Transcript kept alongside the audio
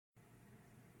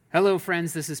Hello,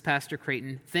 friends. This is Pastor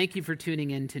Creighton. Thank you for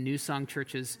tuning in to New Song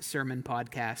Church's sermon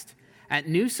podcast. At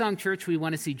New Song Church, we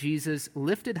want to see Jesus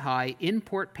lifted high in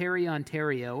Port Perry,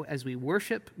 Ontario, as we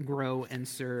worship, grow, and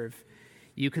serve.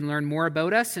 You can learn more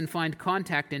about us and find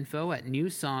contact info at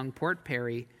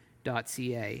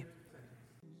newsongportperry.ca.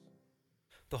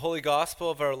 The Holy Gospel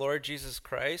of our Lord Jesus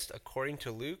Christ according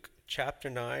to Luke chapter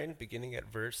 9, beginning at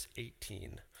verse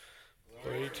 18.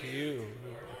 Glory to you,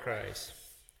 Christ.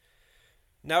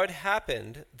 Now it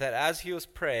happened that as he was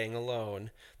praying alone,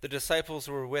 the disciples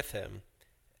were with him.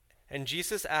 And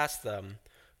Jesus asked them,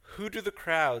 "Who do the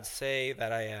crowds say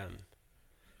that I am?"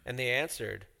 And they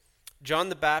answered, "John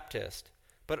the Baptist,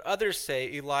 but others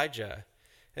say Elijah,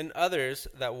 and others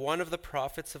that one of the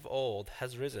prophets of old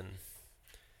has risen."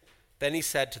 Then he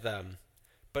said to them,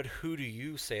 "But who do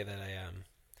you say that I am?"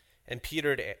 And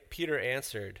Peter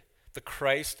answered, "The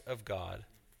Christ of God."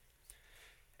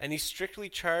 And he strictly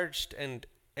charged and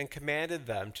commanded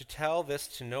them to tell this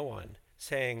to no one,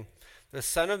 saying, "The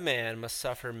Son of Man must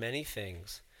suffer many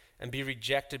things, and be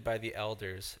rejected by the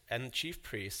elders and the chief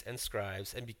priests and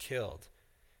scribes, and be killed,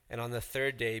 and on the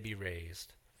third day be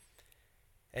raised."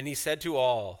 And he said to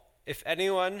all, "If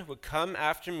anyone would come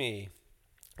after me,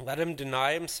 let him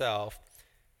deny himself,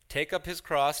 take up his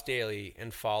cross daily,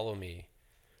 and follow me.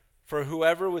 For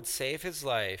whoever would save his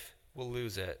life will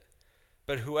lose it,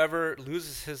 but whoever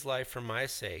loses his life for my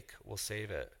sake will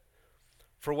save it.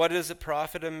 For what does it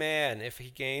profit a man if he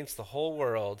gains the whole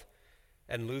world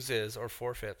and loses or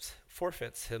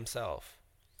forfeits himself?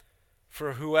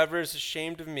 For whoever is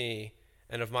ashamed of me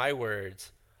and of my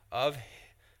words, of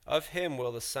him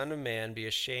will the Son of Man be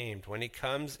ashamed when he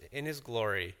comes in his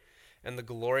glory and the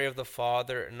glory of the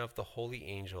Father and of the holy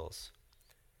angels.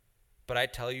 But I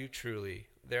tell you truly,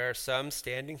 there are some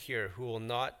standing here who will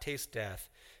not taste death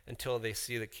until they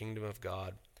see the kingdom of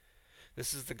God."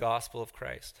 This is the gospel of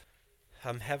Christ.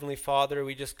 Heavenly Father,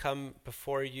 we just come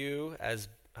before you as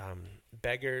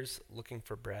beggars looking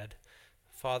for bread.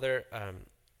 Father,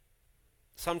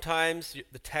 sometimes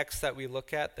the text that we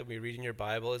look at, that we read in your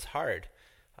Bible, is hard.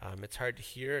 It's hard to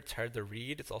hear, it's hard to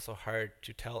read, it's also hard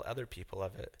to tell other people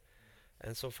of it.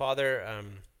 And so, Father,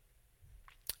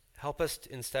 help us,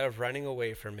 instead of running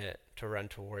away from it, to run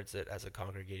towards it as a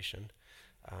congregation.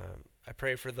 I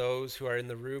pray for those who are in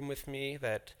the room with me,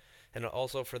 and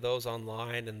also for those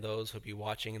online and those who will be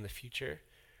watching in the future,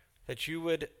 that you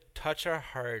would touch our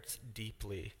hearts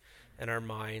deeply and our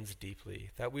minds deeply,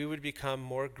 that we would become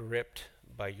more gripped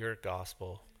by your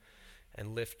gospel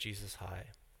and lift Jesus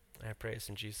high. I pray this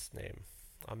in Jesus' name.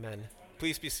 Amen.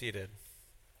 Please be seated.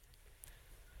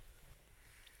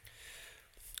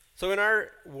 So in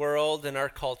our world, in our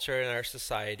culture, in our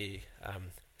society,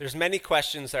 there's many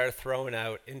questions that are thrown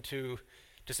out into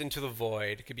the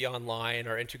void. It could be online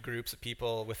or into groups of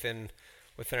people within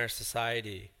our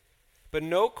society. But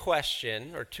no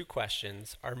question, or two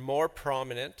questions, are more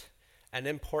prominent and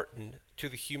important to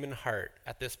the human heart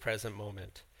at this present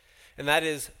moment. And that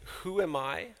is, who am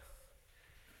I?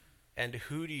 And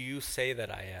who do you say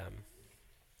that I am?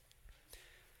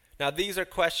 Now, these are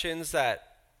questions that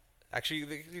actually,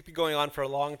 they could be going on for a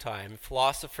long time.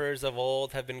 Philosophers of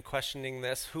old have been questioning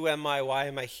this. Who am I? Why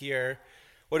am I here?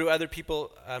 What do other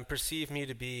people perceive me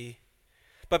to be?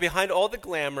 But behind all the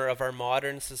glamour of our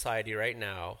modern society right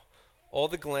now, all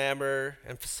the glamour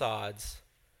and facades,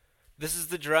 this is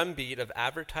the drumbeat of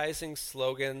advertising,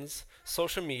 slogans,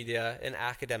 social media, and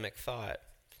academic thought.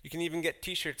 You can even get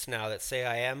t-shirts now that say,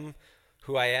 "I am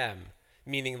who I am,"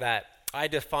 meaning that I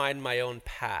define my own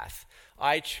path.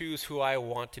 I choose who I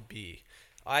want to be.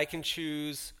 I can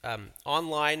choose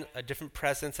online a different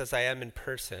presence as I am in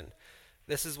person.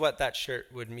 This is what that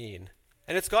shirt would mean.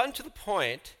 And it's gotten to the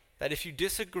point that if you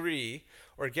disagree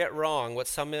or get wrong what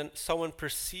someone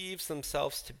perceives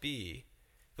themselves to be,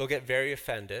 they'll get very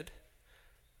offended.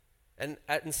 And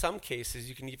in some cases,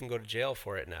 you can even go to jail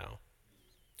for it now.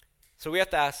 So we have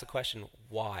to ask the question,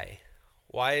 why?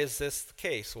 Why is this the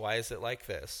case? Why is it like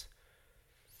this?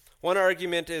 One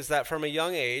argument is that from a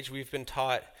young age, we've been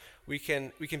taught we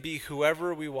can be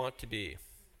whoever we want to be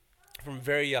from a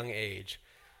very young age.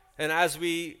 And as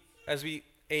we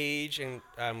age and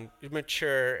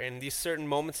mature, and these certain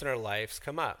moments in our lives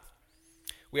come up,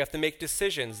 we have to make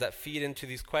decisions that feed into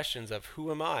these questions of,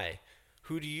 who am I?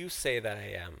 Who do you say that I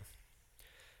am?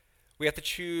 We have to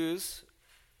choose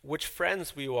which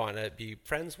friends we want to be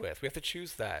friends with. We have to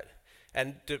choose that.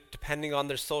 And depending on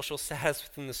their social status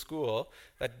within the school,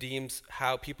 that deems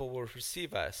how people will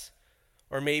receive us.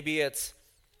 Or maybe it's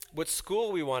what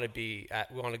school we want to be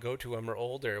at, we want to go to when we're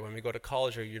older, when we go to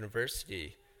college or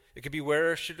university. It could be,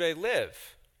 where should I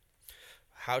live?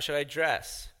 How should I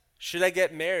dress? Should I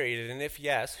get married? And if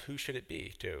yes, who should it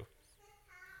be to?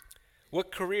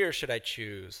 What career should I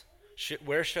choose?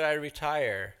 Where should I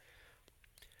retire?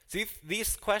 See,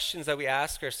 these questions that we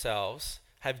ask ourselves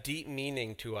have deep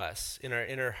meaning to us in our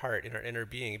inner heart, in our inner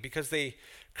being, because they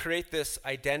create this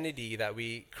identity that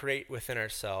we create within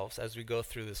ourselves as we go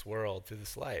through this world, through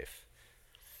this life.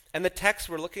 And the text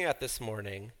we're looking at this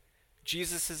morning,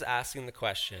 Jesus is asking the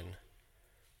question,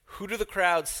 who do the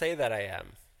crowds say that I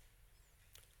am?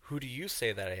 Who do you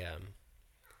say that I am?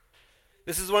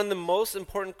 This is one of the most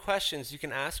important questions you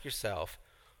can ask yourself.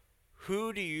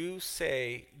 Who do you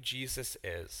say Jesus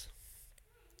is?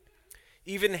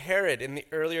 Even Herod,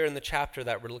 earlier in the chapter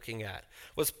that we're looking at,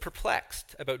 was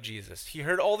perplexed about Jesus. He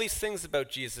heard all these things about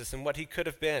Jesus and what he could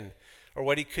have been, or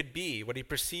what he could be, what he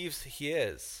perceives he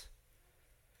is.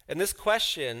 And this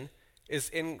question is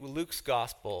in Luke's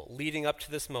gospel, leading up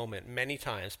to this moment many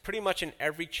times. Pretty much in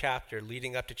every chapter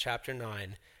leading up to chapter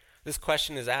 9, this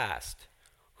question is asked.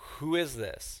 Who is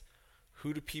this?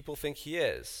 Who do people think he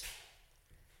is?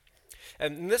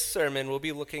 And in this sermon, we'll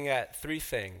be looking at three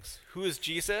things. Who is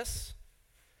Jesus?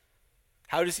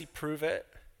 How does he prove it?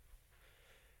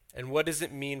 And what does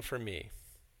it mean for me?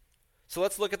 So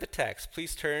let's look at the text.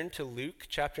 Please turn to Luke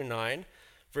chapter 9,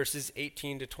 verses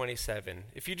 18 to 27.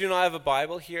 If you do not have a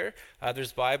Bible here,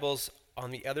 there's Bibles on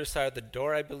the other side of the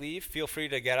door, I believe. Feel free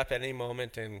to get up at any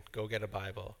moment and go get a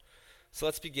Bible. So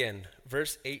let's begin.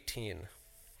 Verse 18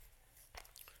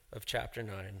 of chapter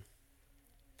 9.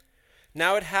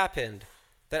 Now it happened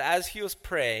that as he was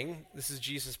praying, this is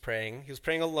Jesus praying, he was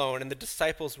praying alone, and the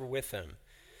disciples were with him.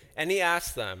 And he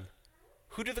asked them,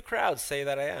 who do the crowds say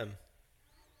that I am?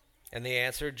 And they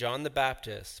answered, John the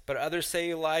Baptist, but others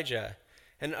say Elijah,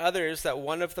 and others that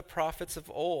one of the prophets of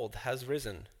old has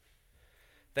risen.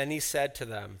 Then he said to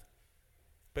them,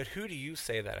 but who do you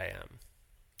say that I am?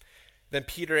 Then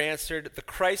Peter answered, the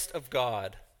Christ of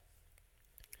God.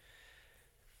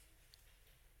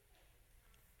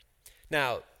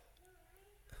 Now,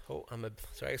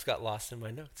 sorry, I just got lost in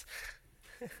my notes.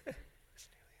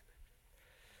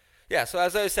 Yeah, so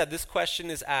as I said, this question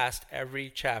is asked every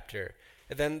chapter.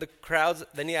 And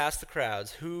then he asked the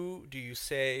crowds, who do you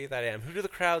say that I am? Who do the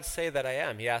crowds say that I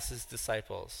am? He asked his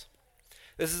disciples.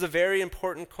 This is a very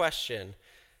important question.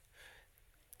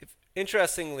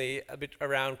 Interestingly, a bit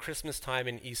around Christmas time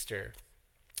and Easter,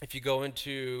 if you go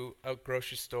into a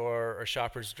grocery store or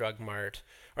Shoppers Drug Mart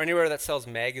or anywhere that sells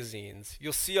magazines,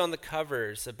 you'll see on the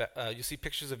covers, you'll see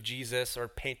pictures of Jesus or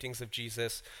paintings of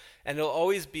Jesus, and it'll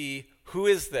always be, who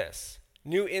is this?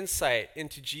 New insight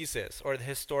into Jesus or the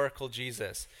historical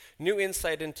Jesus. New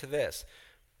insight into this.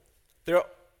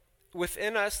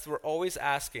 Within us, we're always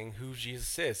asking who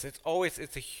Jesus is.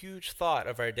 It's a huge thought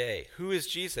of our day. Who is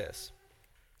Jesus?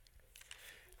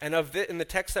 And in the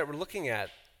text that we're looking at,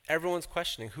 everyone's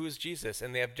questioning who is Jesus,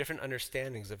 and they have different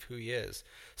understandings of who he is.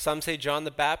 Some say John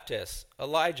the Baptist,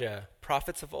 Elijah,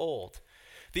 prophets of old.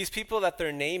 These people that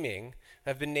they're naming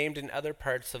have been named in other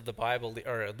parts of the Bible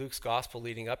or Luke's gospel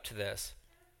leading up to this.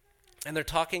 And they're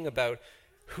talking about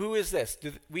who is this?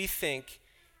 Do we think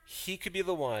he could be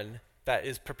the one that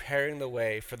is preparing the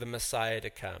way for the Messiah to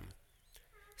come?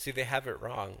 See, they have it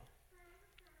wrong.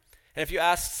 And if you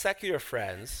ask secular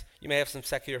friends, you may have some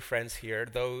secular friends here,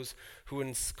 those who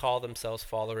wouldn't call themselves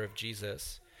follower of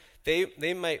Jesus. They'll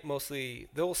mostly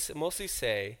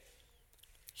say,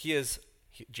 Jesus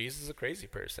is a crazy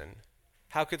person.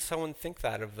 How could someone think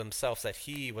that of themselves, that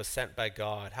he was sent by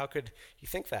God? How could he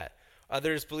think that?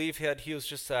 Others believe that he was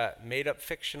just a made-up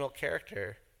fictional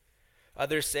character.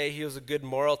 Others say he was a good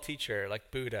moral teacher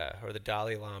like Buddha or the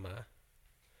Dalai Lama.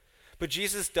 But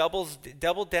Jesus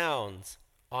double downs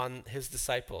on his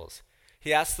disciples.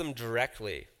 He asks them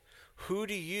directly, who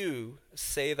do you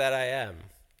say that I am?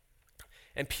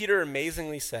 And Peter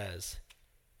amazingly says,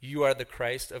 you are the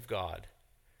Christ of God.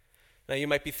 Now you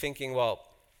might be thinking, well,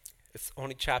 it's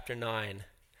only chapter 9,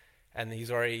 and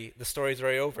the story's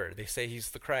already over. They say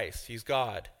he's the Christ, he's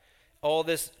God. All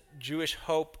this Jewish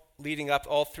hope leading up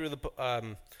all through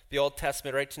the Old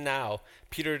Testament right to now,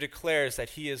 Peter declares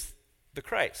that he is the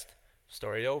Christ.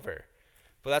 Story over.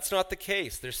 But that's not the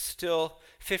case. There's still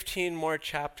 15 more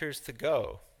chapters to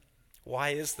go. Why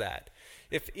is that?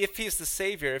 If he's the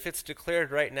Savior, if it's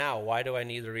declared right now, why do I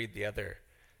need to read the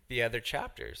other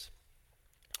chapters?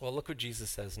 Well, look what Jesus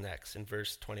says next in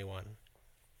verse 21.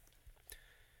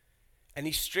 And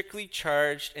he strictly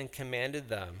charged and commanded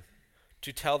them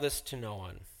to tell this to no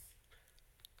one,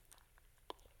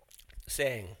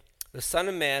 saying, the Son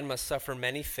of Man must suffer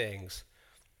many things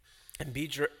and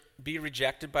be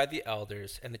rejected by the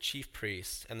elders and the chief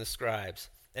priests and the scribes,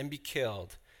 and be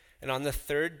killed, and on the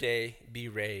third day be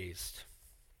raised.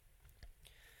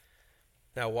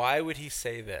 Now, why would he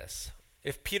say this?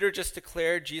 If Peter just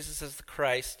declared Jesus as the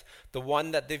Christ, the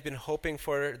one that they've been hoping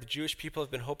for, the Jewish people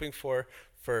have been hoping for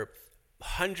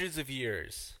hundreds of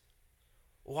years,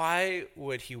 why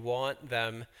would he want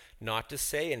them not to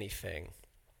say anything?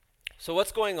 So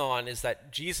what's going on is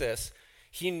that Jesus,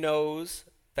 he knows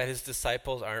that his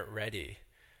disciples aren't ready.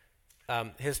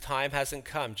 His time hasn't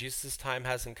come. Jesus' time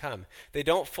hasn't come. They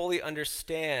don't fully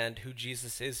understand who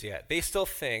Jesus is yet. They still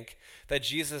think that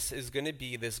Jesus is going to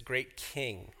be this great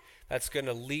king that's going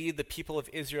to lead the people of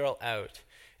Israel out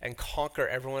and conquer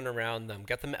everyone around them,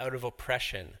 get them out of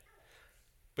oppression.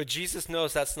 But Jesus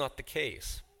knows that's not the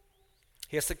case.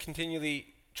 He has to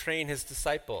continually train his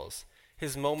disciples.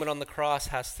 His moment on the cross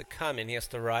has to come, and he has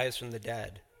to rise from the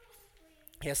dead.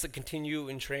 He has to continue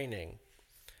in training.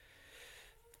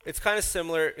 It's kind of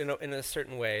similar in a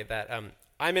certain way that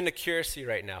I'm in a curacy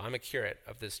right now. I'm a curate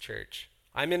of this church.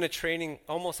 I'm in a training,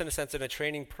 almost in a sense, in a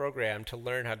training program to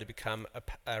learn how to become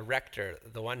a rector,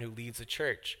 the one who leads a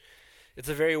church. It's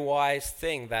a very wise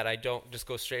thing that I don't just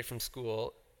go straight from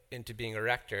school into being a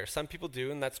rector. Some people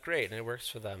do, and that's great, and it works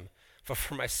for them. But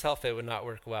for myself, it would not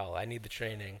work well. I need the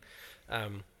training.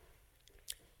 And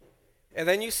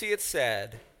then you see it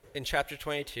said in chapter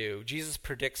 22, Jesus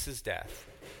predicts his death.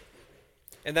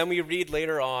 And then we read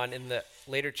later on in the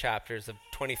later chapters of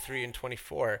 23 and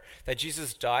 24 that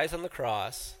Jesus dies on the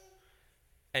cross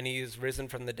and he is risen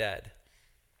from the dead.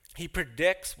 He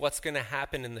predicts what's going to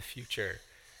happen in the future.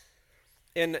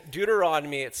 In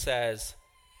Deuteronomy, it says,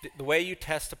 the way you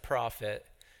test a prophet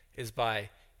is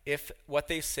by if what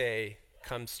they say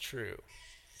comes true.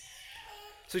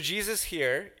 So Jesus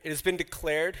here, it has been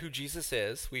declared who Jesus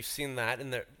is. We've seen that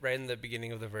right in the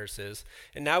beginning of the verses.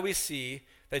 And now we see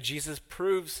that Jesus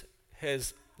proves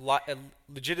his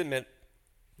legitimate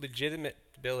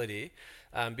ability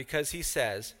because he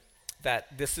says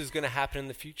that this is going to happen in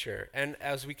the future. And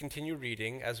as we continue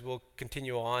reading, as we'll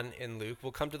continue on in Luke,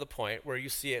 we'll come to the point where you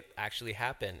see it actually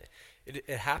happen. It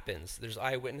happens. There's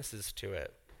eyewitnesses to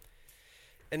it.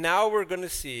 And now we're going to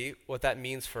see what that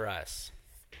means for us.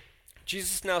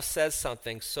 Jesus now says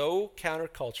something so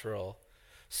countercultural,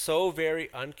 so very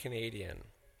un-Canadian,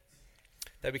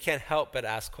 that we can't help but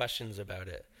ask questions about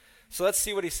it. So let's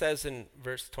see what he says in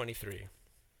verse 23.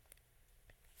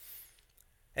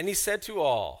 And he said to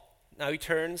all, now he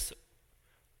turns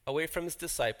away from his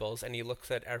disciples and he looks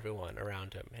at everyone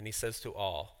around him. And he says to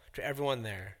all, to everyone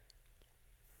there,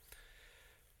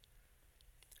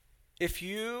 if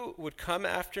you would come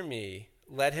after me,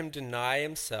 let him deny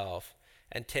himself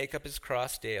and take up his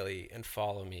cross daily and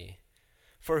follow me.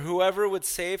 For whoever would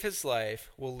save his life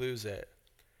will lose it.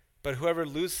 But whoever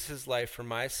loses his life for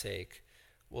my sake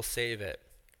will save it.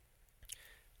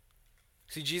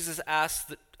 See, Jesus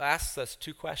asks us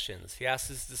two questions. He asks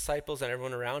his disciples and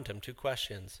everyone around him two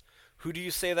questions. Who do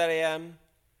you say that I am?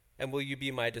 And will you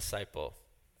be my disciple?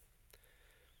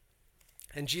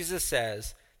 And Jesus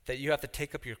says that you have to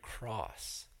take up your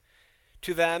cross.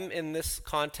 To them, in this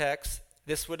context,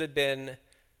 this would have been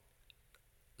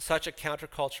such a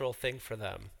countercultural thing for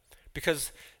them.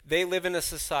 Because they live in a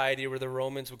society where the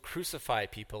Romans would crucify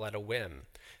people at a whim.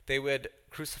 They would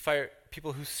crucify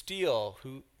people who steal,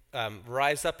 who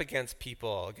rise up against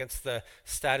people, against the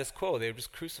status quo. They would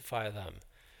just crucify them.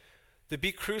 To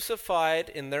be crucified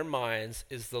in their minds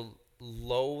is the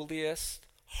lowliest,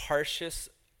 harshest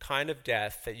kind of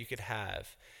death that you could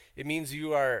have. It means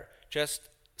you are just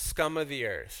scum of the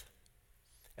earth.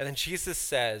 And then Jesus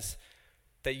says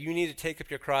that you need to take up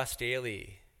your cross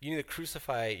daily. You need to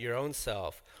crucify your own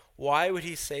self. Why would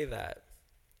he say that?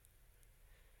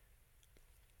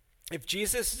 If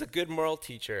Jesus is a good moral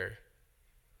teacher,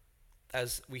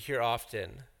 as we hear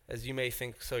often, as you may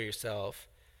think so yourself,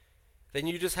 then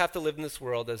you just have to live in this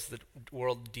world as the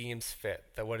world deems fit,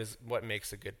 that what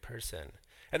makes a good person.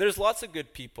 And there's lots of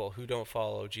good people who don't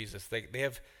follow Jesus. They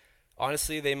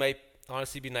might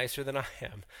honestly be nicer than I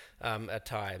am at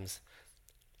times.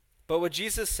 But what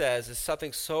Jesus says is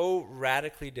something so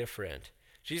radically different.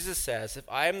 Jesus says, if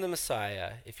I am the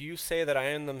Messiah, if you say that I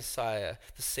am the Messiah,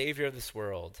 the Savior of this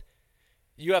world,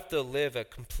 you have to live a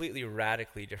completely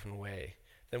radically different way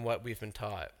than what we've been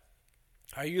taught.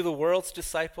 Are you the world's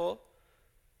disciple,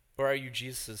 or are you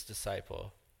Jesus'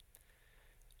 disciple?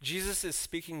 Jesus is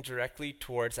speaking directly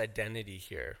towards identity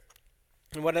here.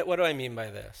 And what do I mean by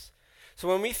this? So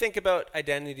when we think about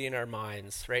identity in our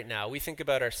minds right now, we think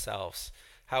about ourselves,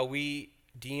 how we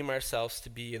deem ourselves to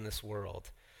be in this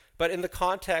world. But in the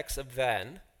context of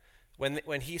then,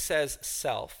 when he says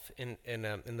self in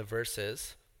the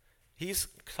verses, he's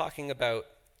talking about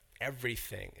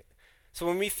everything. So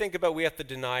when we think about we have to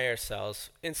deny ourselves,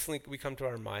 instantly we come to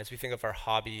our minds. We think of our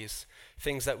hobbies,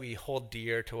 things that we hold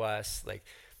dear to us. Like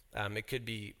it could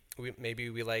be maybe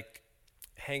we like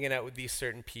hanging out with these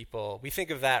certain people. We think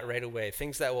of that right away,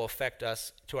 things that will affect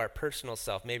us to our personal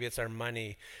self. Maybe it's our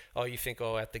money. Oh, you think,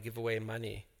 I have to give away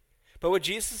money. But what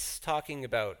Jesus is talking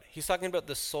about, he's talking about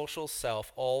the social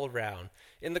self all around.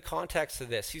 In the context of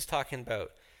this, he's talking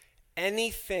about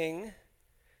anything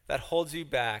that holds you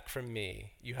back from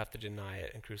me, you have to deny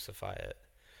it and crucify it.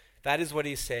 That is what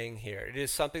he's saying here. It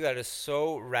is something that is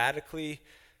so radically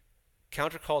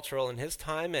countercultural in his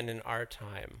time and in our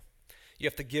time. You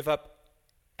have to give up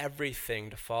everything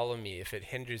to follow me if it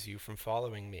hinders you from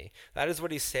following me. That is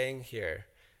what he's saying here.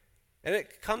 And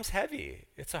it comes heavy.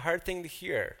 It's a hard thing to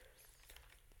hear.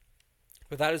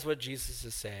 But that is what Jesus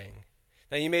is saying.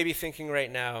 Now you may be thinking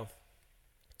right now,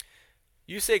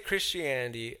 you say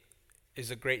Christianity is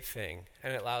a great thing,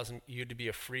 and it allows you to be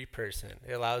a free person.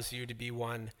 It allows you to be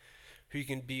one who you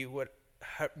can be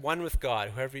one with God,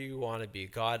 whoever you want to be.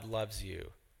 God loves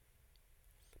you.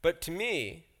 But to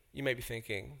me, you may be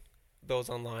thinking, those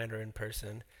online or in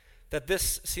person, that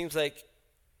this seems like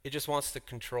it just wants to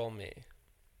control me.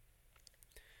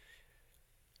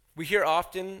 We hear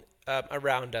often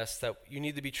around us that you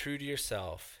need to be true to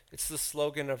yourself. It's the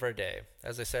slogan of our day,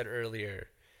 as I said earlier.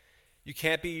 You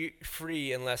can't be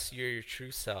free unless you're your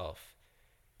true self.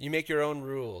 You make your own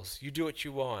rules. You do what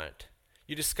you want.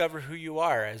 You discover who you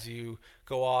are as you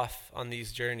go off on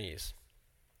these journeys.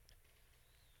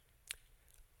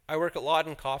 I work a lot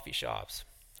in coffee shops.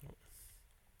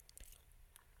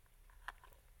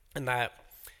 And that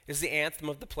is the anthem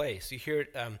of the place. You hear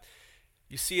it,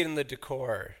 you see it in the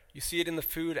decor. You see it in the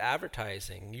food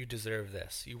advertising. You deserve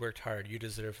this. You worked hard. You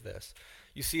deserve this.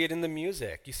 You see it in the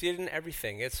music. You see it in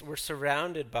everything. We're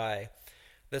surrounded by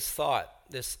this thought.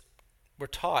 We're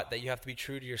taught that you have to be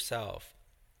true to yourself.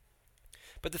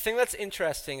 But the thing that's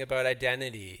interesting about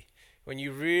identity, when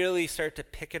you really start to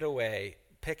pick at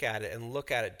it and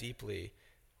look at it deeply,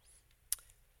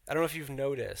 I don't know if you've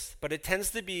noticed, but it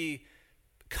tends to be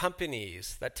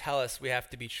companies that tell us we have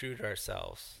to be true to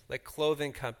ourselves. Like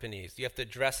clothing companies, you have to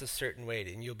dress a certain way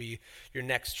and you'll be your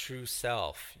next true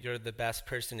self. You're the best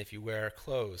person if you wear our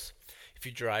clothes, if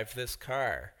you drive this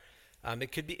car.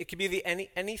 It could be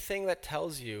anything that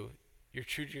tells you you're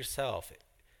true to yourself.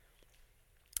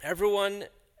 There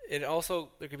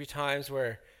could be times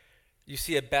where you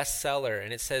see a bestseller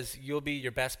and it says you'll be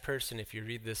your best person if you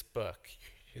read this book.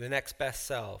 You're the next best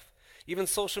self. Even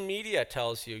social media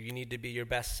tells you you need to be your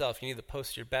best self. You need to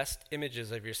post your best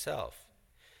images of yourself.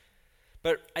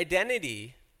 But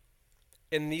identity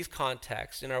in these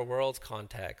contexts, in our world's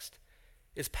context,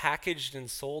 is packaged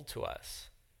and sold to us.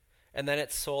 And then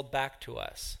it's sold back to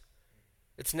us.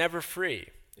 It's never free.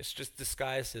 It's just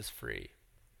disguised as free.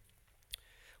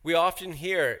 We often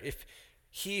hear, if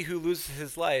he who loses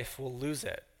his life will lose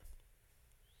it.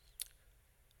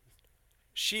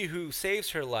 She who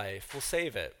saves her life will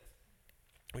save it.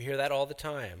 We hear that all the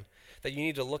time, that you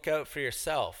need to look out for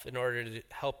yourself in order to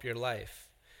help your life.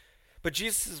 But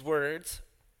Jesus' words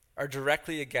are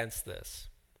directly against this.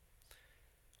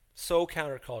 So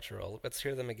countercultural. Let's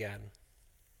hear them again.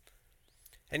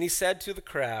 And he said to the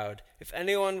crowd, if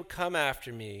anyone would come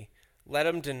after me, let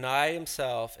him deny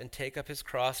himself and take up his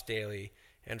cross daily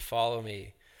and follow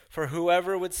me. For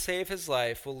whoever would save his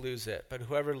life will lose it, but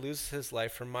whoever loses his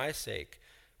life for my sake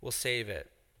will save it.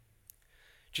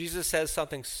 Jesus says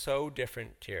something so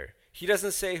different here. He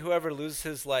doesn't say whoever loses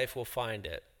his life will find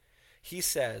it. He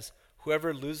says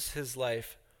whoever loses his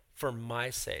life for my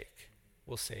sake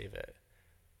will save it.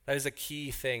 That is a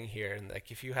key thing here. And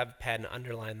like if you have a pen,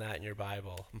 underline that in your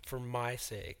Bible. For my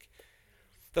sake.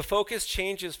 The focus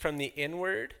changes from the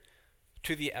inward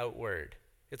to the outward.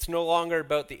 It's no longer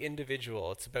about the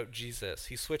individual. It's about Jesus.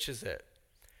 He switches it.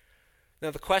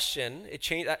 Now the question, it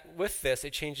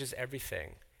changes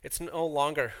everything. It's no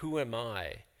longer who am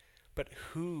I, but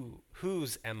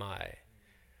whose am I?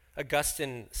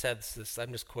 Augustine says this.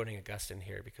 I'm just quoting Augustine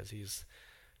here because he's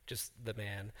just the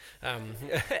man.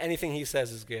 Anything he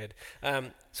says is good.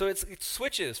 So it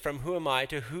switches from who am I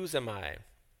to whose am I?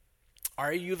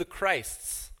 Are you the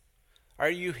Christ's?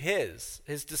 Are you his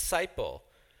disciple?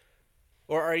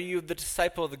 Or are you the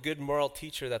disciple of the good moral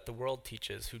teacher that the world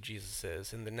teaches who Jesus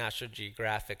is in the National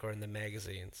Geographic or in the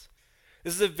magazines?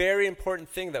 This is a very important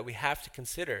thing that we have to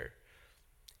consider.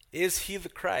 Is he the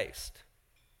Christ?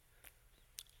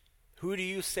 Who do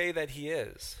you say that he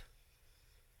is?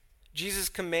 Jesus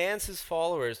commands his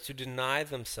followers to deny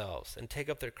themselves and take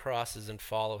up their crosses and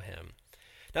follow him.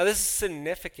 Now this is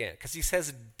significant because he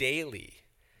says daily.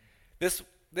 This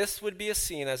would be a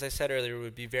scene, as I said earlier,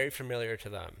 would be very familiar to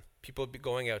them. people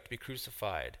going out to be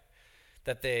crucified,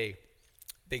 that they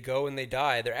go and they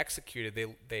die, they're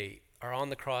executed, they are on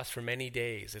the cross for many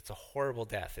days. It's a horrible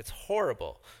death. It's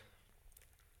horrible.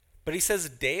 But he says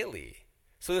daily.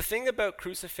 So the thing about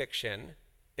crucifixion,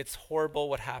 it's horrible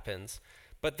what happens,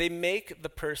 but they make the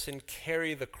person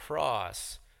carry the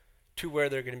cross to where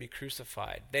they're going to be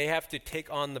crucified. They have to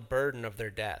take on the burden of their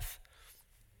death.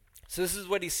 So this is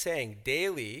what he's saying.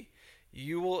 Daily,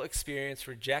 you will experience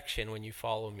rejection when you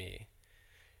follow me.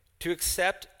 You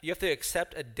have to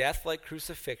accept a death like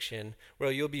crucifixion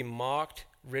where you'll be mocked,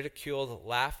 ridiculed,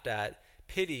 laughed at,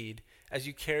 pitied as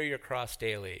you carry your cross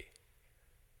daily.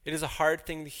 It is a hard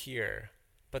thing to hear,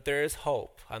 but there is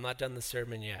hope. I'm not done the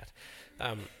sermon yet.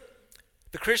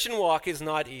 The Christian walk is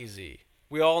not easy.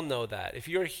 We all know that. If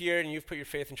you're here and you've put your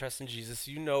faith and trust in Jesus,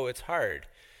 you know it's hard.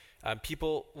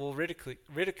 People will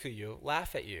ridicule you,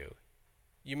 laugh at you.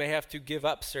 You may have to give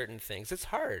up certain things. It's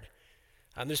hard.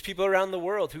 There's people around the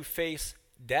world who face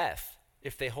death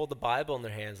if they hold the Bible in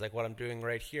their hands, like what I'm doing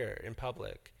right here in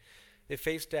public. They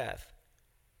face death.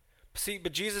 See,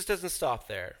 but Jesus doesn't stop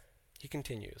there. He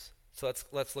continues. So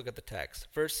let's look at the text.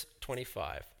 Verse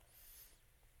 25.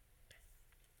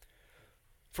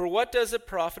 For what does it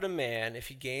profit a man if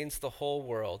he gains the whole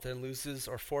world and loses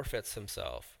or forfeits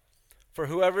himself? For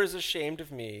whoever is ashamed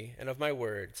of me and of my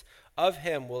words, of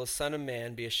him will the Son of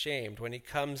Man be ashamed when he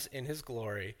comes in his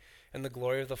glory and the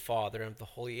glory of the Father and of the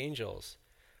holy angels.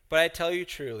 But I tell you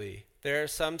truly, there are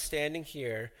some standing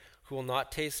here who will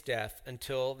not taste death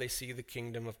until they see the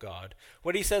kingdom of God.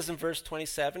 What he says in verse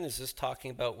 27 is just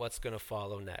talking about what's going to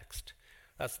follow next.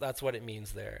 That's what it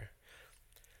means there.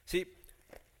 See,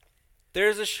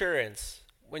 there's assurance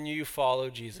when you follow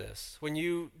Jesus, when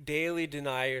you daily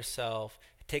deny yourself,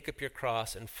 take up your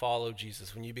cross and follow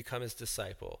Jesus, when you become his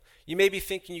disciple. You may be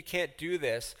thinking you can't do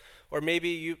this, or maybe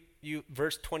you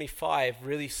verse 25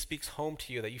 really speaks home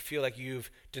to you, that you feel like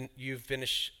you've been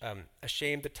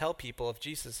ashamed to tell people of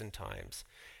Jesus in times.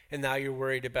 And now you're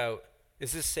worried about,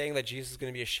 is this saying that Jesus is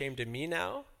going to be ashamed of me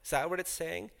now? Is that what it's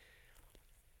saying?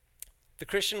 The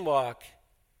Christian walk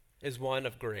is one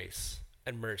of grace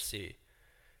and mercy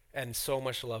and so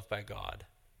much love by God.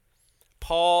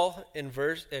 Paul in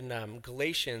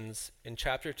Galatians in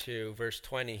chapter 2, verse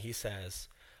 20, he says,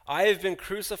 I have been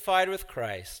crucified with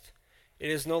Christ. It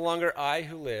is no longer I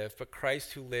who live, but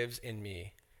Christ who lives in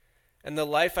me. And the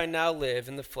life I now live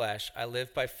in the flesh, I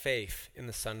live by faith in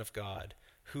the Son of God,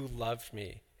 who loved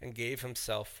me and gave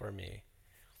himself for me.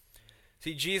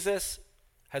 See, Jesus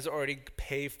has already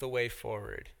paved the way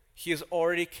forward. He has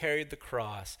already carried the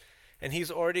cross, and he's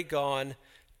already gone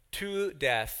to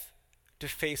death to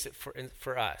face it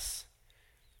for us.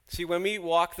 See, when we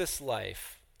walk this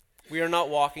life, we are not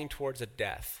walking towards a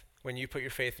death. When you put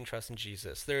your faith and trust in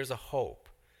Jesus, there is a hope.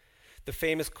 The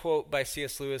famous quote by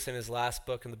C.S. Lewis in his last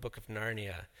book, in the Book of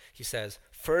Narnia, he says,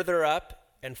 further up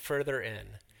and further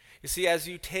in. You see, as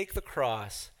you take the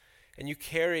cross and you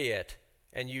carry it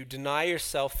and you deny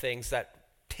yourself things that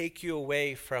take you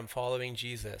away from following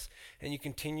Jesus and you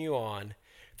continue on,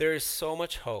 there is so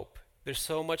much hope. There's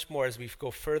so much more as we go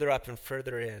further up and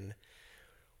further in.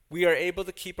 We are able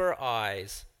to keep our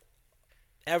eyes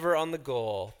ever on the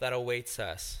goal that awaits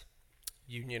us,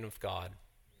 union with God.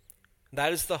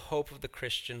 That is the hope of the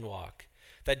Christian walk,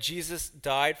 that Jesus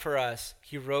died for us,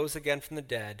 he rose again from the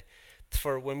dead,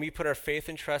 for when we put our faith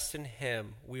and trust in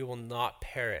him, we will not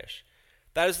perish.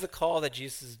 That is the call that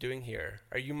Jesus is doing here.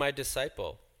 Are you my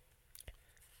disciple?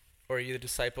 Or are you the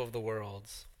disciple of the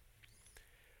world's?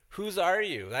 Whose are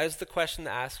you? That is the question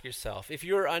to ask yourself. If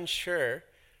you're unsure,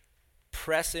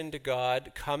 press into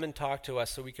God, come and talk to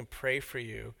us so we can pray for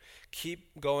you.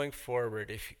 Keep going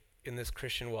forward in this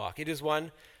Christian walk. It is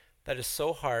one that is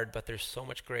so hard, but there's so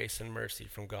much grace and mercy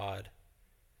from God.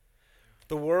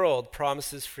 The world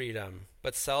promises freedom,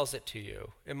 but sells it to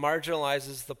you. It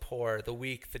marginalizes the poor, the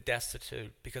weak, the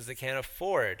destitute, because they can't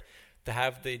afford to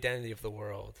have the identity of the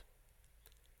world.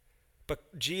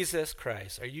 But Jesus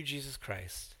Christ, are you Jesus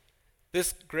Christ?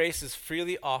 This grace is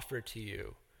freely offered to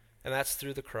you, and that's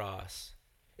through the cross.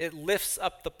 It lifts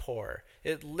up the poor.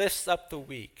 It lifts up the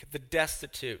weak, the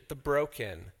destitute, the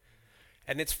broken.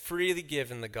 And it's freely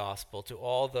given, the gospel, to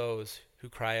all those who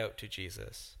cry out to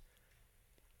Jesus.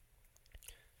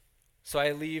 So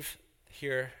I leave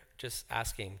here just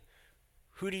asking,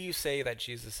 who do you say that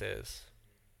Jesus is?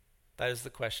 That is the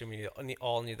question we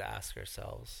all need to ask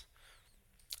ourselves.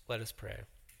 Let us pray.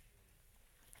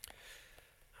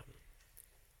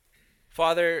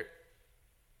 Father,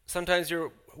 sometimes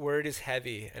your word is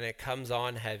heavy and it comes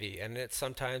on heavy, and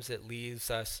sometimes it leaves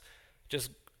us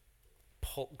just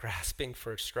grasping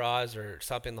for straws or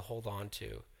something to hold on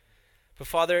to. But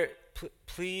Father,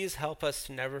 please help us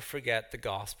to never forget the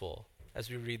gospel as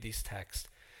we read these texts,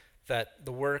 that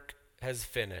the work has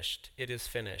finished. It is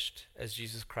finished, as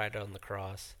Jesus cried out on the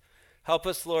cross. Help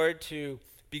us, Lord, to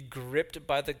be gripped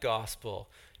by the gospel,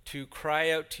 to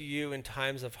cry out to you in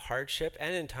times of hardship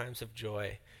and in times of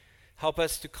joy. Help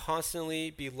us to constantly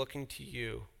be looking to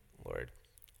you, Lord.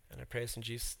 And I pray this in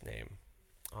Jesus' name.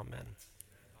 Amen.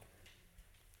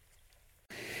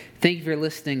 Thank you for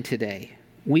listening today.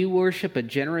 We worship a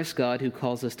generous God who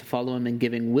calls us to follow him in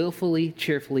giving willfully,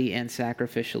 cheerfully, and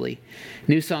sacrificially.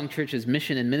 New Song Church's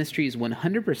mission and ministry is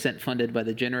 100% funded by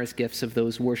the generous gifts of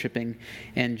those worshiping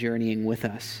and journeying with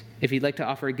us. If you'd like to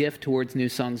offer a gift towards New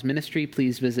Song's ministry,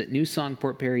 please visit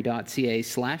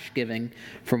newsongportperry.ca/giving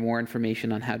for more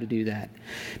information on how to do that.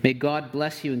 May God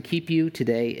bless you and keep you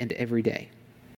today and every day.